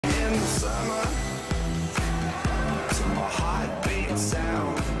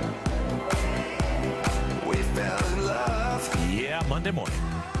Yeah, Monday morning.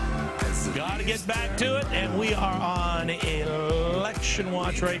 Got to get back to it, and we are on election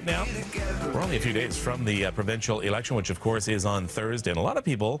watch right now. We're only a few days from the provincial election, which of course is on Thursday. And a lot of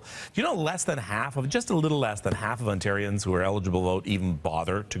people, less than half of, just a little less than half of Ontarians who are eligible to vote even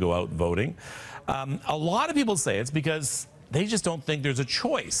bother to go out voting. A lot of people say it's because they just don't think there's a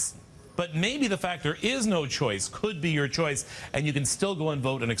choice. But maybe the fact there is no choice could be your choice, and you can still go and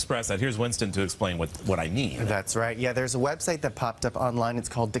vote and express that. Here's Winston to explain what I mean. That's right. Yeah, there's a website that popped up online. It's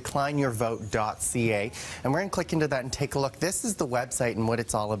called declineyourvote.ca, and we're going to click into that and take a look. This is the website and what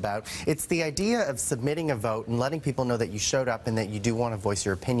it's all about. It's the idea of submitting a vote and letting people know that you showed up and that you do want to voice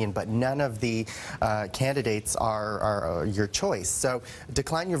your opinion, but none of the candidates are your choice. So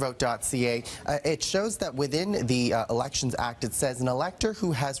declineyourvote.ca, it shows that within the Elections Act, it says an elector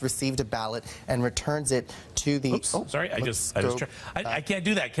who has received a ballot and returns it to the... Oops, sorry, I can't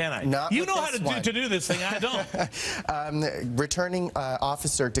do that, can I? You know how to do this thing, I don't. Returning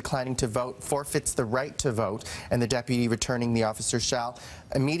officer declining to vote forfeits the right to vote, and the deputy returning the officer shall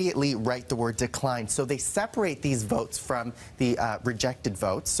immediately write the word decline. So they separate these votes from the rejected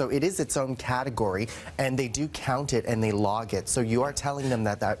votes. So it is its own category, and they do count it and they log it. So you are telling them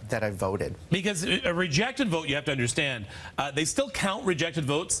that I voted. Because a rejected vote, you have to understand, they still count rejected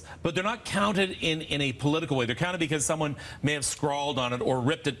votes, but they're not counted in a political way. They're counted because someone may have scrawled on it or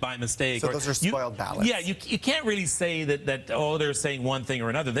ripped it by mistake. So those are spoiled ballots. Yeah, you can't really say that they're saying one thing or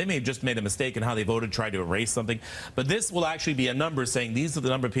another. They may have just made a mistake in how they voted, tried to erase something. But this will actually be a number saying these are the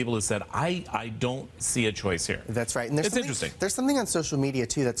number of people who said, I don't see a choice here. That's right. And it's interesting. There's something on social media,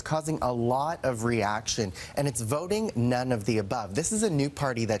 too, that's causing a lot of reaction, and it's voting none of the above. This is a new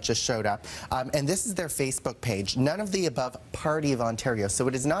party that just showed up, and this is their Facebook page, None of the Above Party of Ontario. So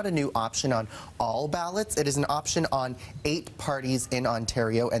it is not a new option on all ballots. It is an option on 8 parties in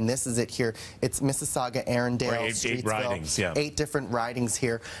Ontario, and this is it here. It's Mississauga, Arundel, eight ridings, yeah. 8 different ridings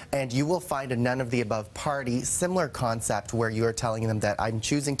here, and you will find a None of the Above party, similar concept where you are telling them that I'm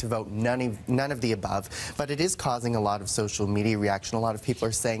choosing to vote none of the above, but it is causing a lot of social media reaction. A lot of people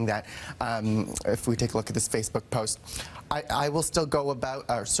are saying that, if we take a look at this Facebook post, I will still go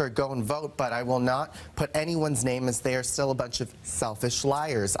and vote, but I will not put anyone's name as they are still a bunch of selfish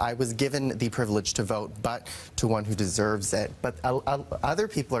liars. I was given the privilege to vote, but to one who deserves it. But other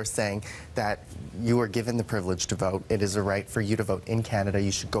people are saying that you were given the privilege to vote. It is a right for you to vote in Canada.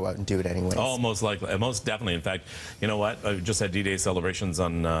 You should go out and do it anyways. Oh, most likely. Most definitely. In fact, you know what? I just had D-Day celebrations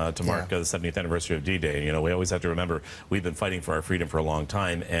on to mark the 70th anniversary of D-Day. We always have to remember we've been fighting for our freedom for a long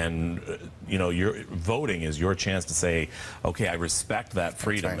time, and your voting is your chance to say, okay, I respect that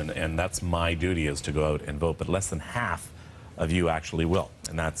freedom, that's right. and that's my duty is to go out and vote. But less than half of you actually will,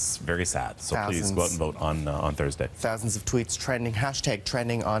 and that's very sad. So please go out and vote on Thursday. Thousands of tweets trending, hashtag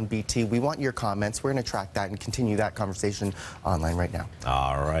trending on BT. We want your comments. We're going to track that and continue that conversation online right now.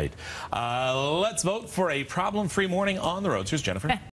 All right. Let's vote for a problem-free morning on the roads. Here's Jennifer.